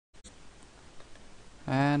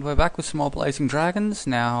And we're back with some more Blazing Dragons.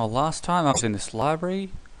 Now, last time I was in this library,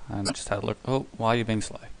 and I just had a look. Oh, why are you being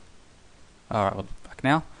slow? Alright, we're back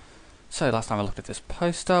now. So, last time I looked at this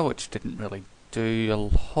poster, which didn't really do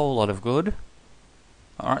a whole lot of good.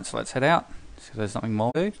 Alright, so let's head out, see if there's nothing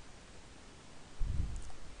more to do.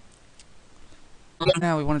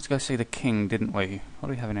 Now, we wanted to go see the king, didn't we? What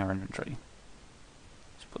do we have in our inventory?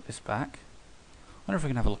 Let's put this back. I wonder if we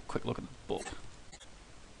can have a quick look at the book.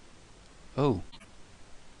 Oh.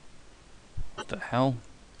 What the hell?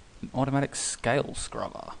 An automatic scale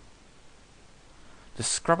scrubber. The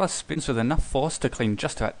scrubber spins with enough force to clean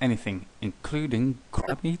just about anything, including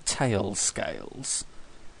grubby tail scales.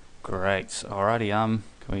 Great. Alrighty, can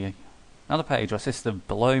we... Another page. What's this? The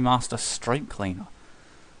Blowmaster Straight Cleaner.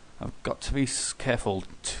 I've got to be careful.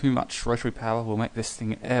 Too much rotary power will make this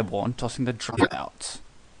thing airborne, tossing the drum out.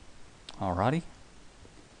 Alrighty.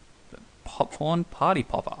 The Popcorn Party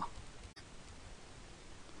Popper.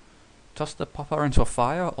 Toss the popper into a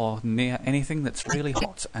fire or near anything that's really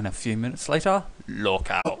hot, and a few minutes later,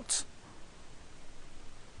 look out!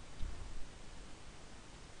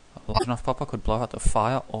 A large enough popper could blow out the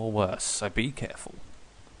fire or worse, so be careful.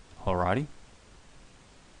 Alrighty.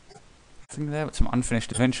 Nothing there but some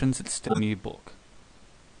unfinished inventions, it's still a new book.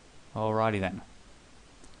 Alrighty then.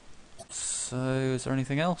 So, is there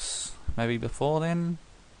anything else? Maybe before then?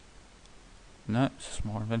 No, it's just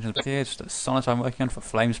more inventions back here. Just a sonnet I'm working on for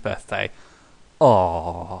Flame's birthday.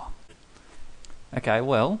 Oh. Okay,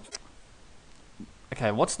 well.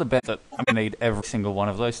 Okay, what's the bet that I'm going to need every single one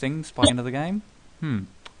of those things by the end of the game?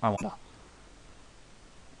 I wonder.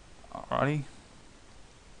 Alrighty.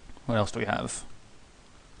 What else do we have?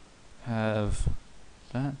 Have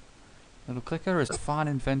that. Little clicker is a fine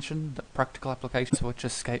invention, the practical applications of which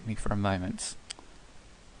escape me for a moment.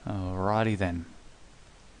 Alrighty then.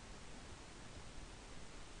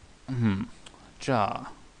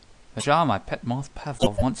 Jar. A jar my pet moth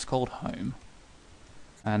Pavlov once called home.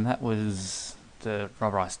 And that was the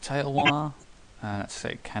rubberized tail warmer. Let's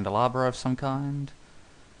say candelabra of some kind.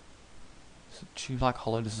 It's a tube-like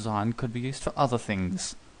hollow design, could be used for other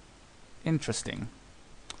things. Interesting.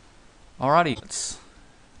 Alrighty, let's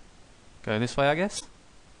go this way, I guess.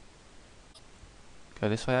 Go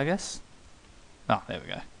this way, I guess. Ah, there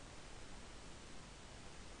we go.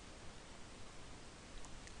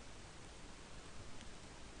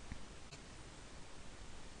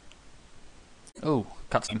 Oh,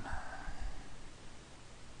 cutscene.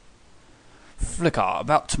 Flicker,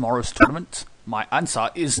 about tomorrow's tournament? My answer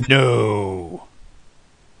is no!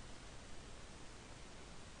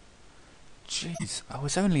 Jeez, I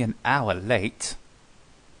was only an hour late.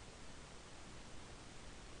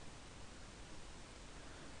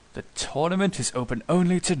 The tournament is open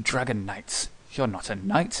only to Dragon Knights. You're not a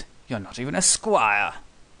knight, you're not even a squire.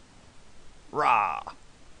 Rah!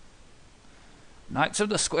 Knights of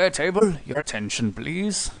the square table, your attention,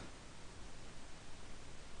 please.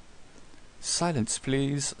 Silence,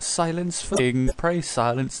 please. Silence for the king. Pray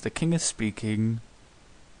silence, the king is speaking.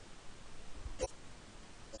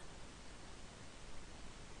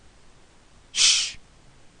 Shh!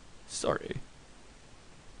 Sorry.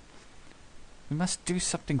 We must do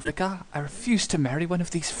something, Vicar. I refuse to marry one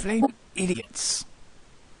of these flame idiots.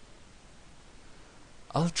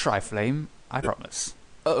 I'll try, Flame. I promise.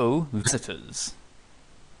 Uh-oh, visitors.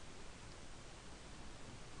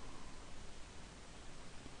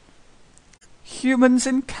 Humans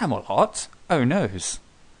in Camelot? Oh noes.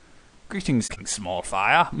 Greetings, King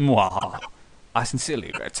Smallfire. Mwah. I sincerely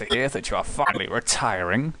regret to hear that you are finally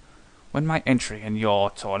retiring. When my entry in your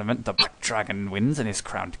tournament the Black Dragon wins and is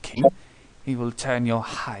crowned king, he will turn your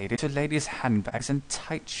hide into ladies' handbags and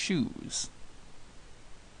tight shoes.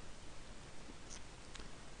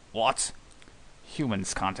 What?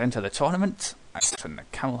 Humans can't enter the tournament? I certain the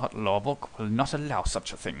Camelot lawbook will not allow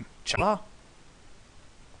such a thing. Chilla?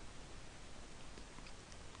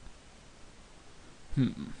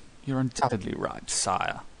 You're undoubtedly right,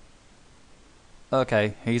 sire.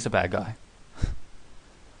 Okay, he's a bad guy.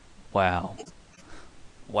 Wow.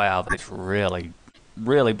 Wow, that's really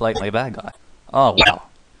blatantly a bad guy. Oh, wow.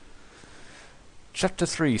 Chapter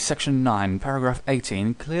 3, Section 9, Paragraph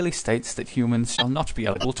 18 clearly states that humans shall not be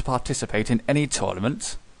able to participate in any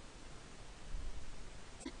tournament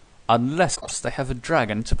unless they have a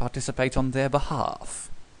dragon to participate on their behalf.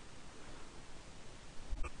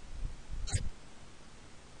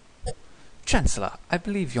 Chancellor, I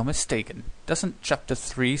believe you're mistaken. Doesn't Chapter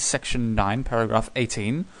 3, Section 9, Paragraph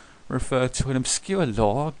 18 refer to an obscure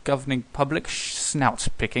law governing public snout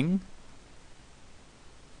picking?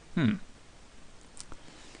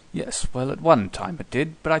 Yes, well, at one time it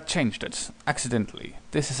did, but I changed it. Accidentally.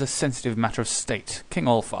 This is a sensitive matter of state. King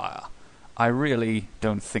Allfire. I really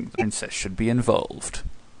don't think the princess should be involved.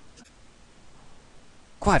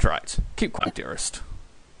 Quite right. Keep quiet, dearest.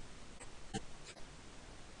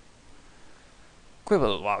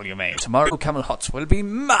 Quibble while you may. Tomorrow Camel Hots will be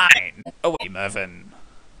mine! Away, Mervyn.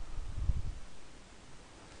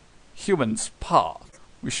 Humans, pa.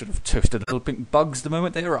 We should have toasted little pink bugs the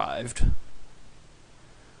moment they arrived.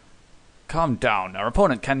 Calm down. Our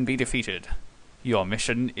opponent can be defeated. Your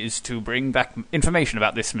mission is to bring back information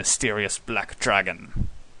about this mysterious black dragon.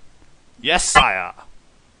 Yes, sire!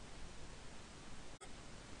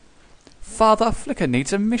 Father, Flicker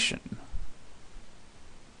needs a mission.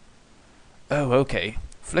 Oh, okay.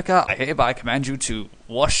 Flicker, I hereby command you to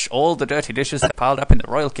wash all the dirty dishes that are piled up in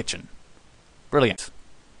the royal kitchen. Brilliant.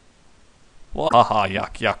 Wahaha,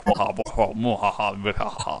 yuck, yuck, waha, waha, muhaha,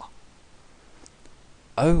 wihaha.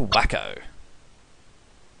 Oh, wacko.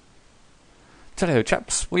 Tell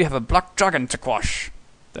chaps, we have a black dragon to quash.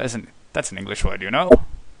 That's an English word, you know.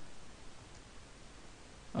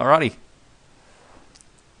 Alrighty.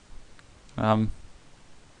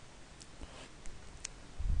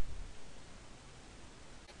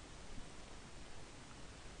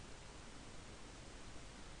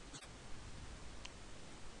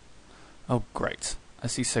 Oh, great. I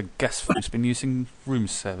see Sir Gasford's been using room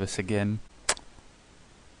service again.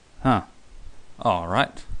 Huh.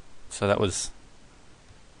 Alright. So that was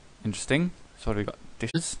interesting. So what have we got?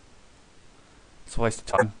 Dishes? It's a waste of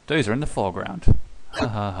time. Those are in the foreground. Ha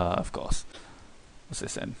ha ha, of course. What's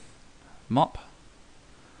this then? Mop?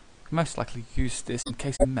 Most likely use this in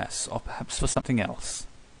case of a mess, or perhaps for something else.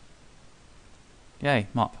 Yay,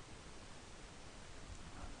 mop.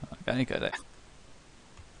 Okay, go there.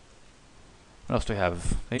 What else do we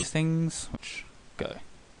have? These things, which go.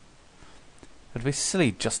 It'd be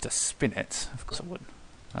silly just to spin it. Of course it would.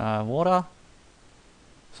 Water.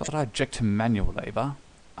 So that I object to manual labour.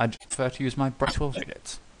 I'd prefer to use my brush to avoid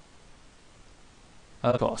it.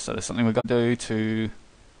 Of course, so there's something we've got to do to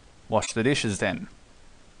wash the dishes then.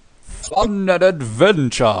 Fun and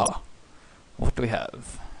adventure! What do we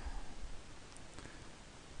have?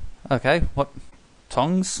 Okay, what?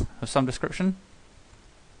 Tongs of some description?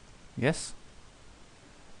 Yes?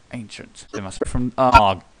 Ancient. They must be from...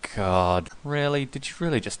 Oh, God. Really? Did you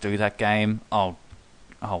really just do that game? Oh,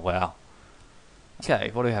 wow.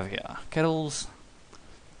 Okay, what do we have here? Kettles.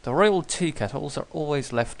 The royal tea kettles are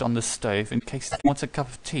always left on the stove in case he wants a cup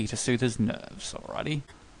of tea to soothe his nerves. Alrighty.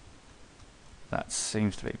 That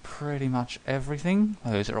seems to be pretty much everything.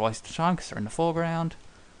 Those are a waste of time because they're in the foreground.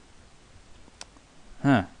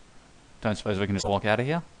 Huh. Don't suppose we can just walk out of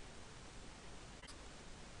here?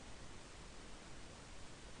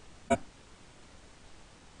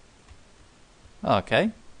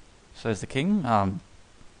 Okay. So there's the king.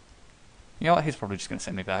 You know what? He's probably just going to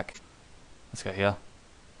send me back. Let's go here.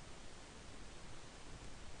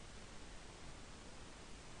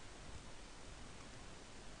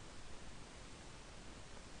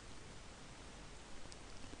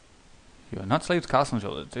 You are not to leave the castle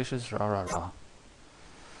until the dishes. Rah rah rah.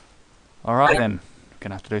 Alright then.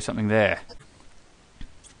 Gonna have to do something there.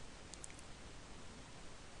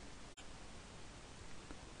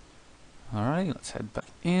 Alright, let's head back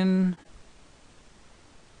in.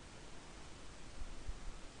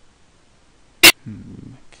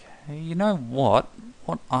 Okay, you know what?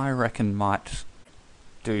 What I reckon might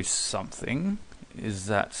do something is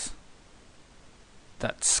that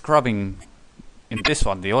scrubbing in this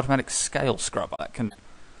one, the automatic scale scrubber, that can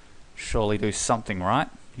surely do something, right?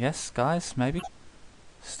 Yes, guys, maybe?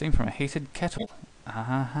 Steam from a heated kettle.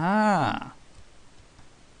 Aha!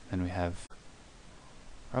 Then we have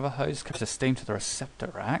rubber hose catches steam to the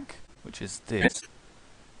receptor rack, which is this.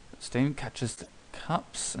 Steam catches the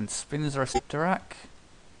cups and spins the receptor rack.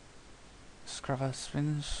 Scrubber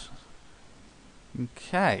spins.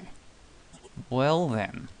 Okay. Well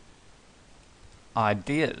then.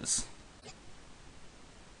 Ideas.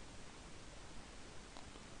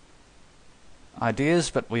 Ideas,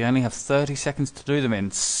 but we only have 30 seconds to do them in.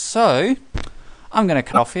 So, I'm going to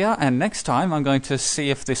cut off here, and next time I'm going to see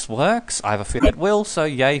if this works. I have a feeling it will, so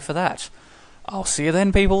yay for that. I'll see you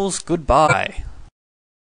then, peoples. Goodbye.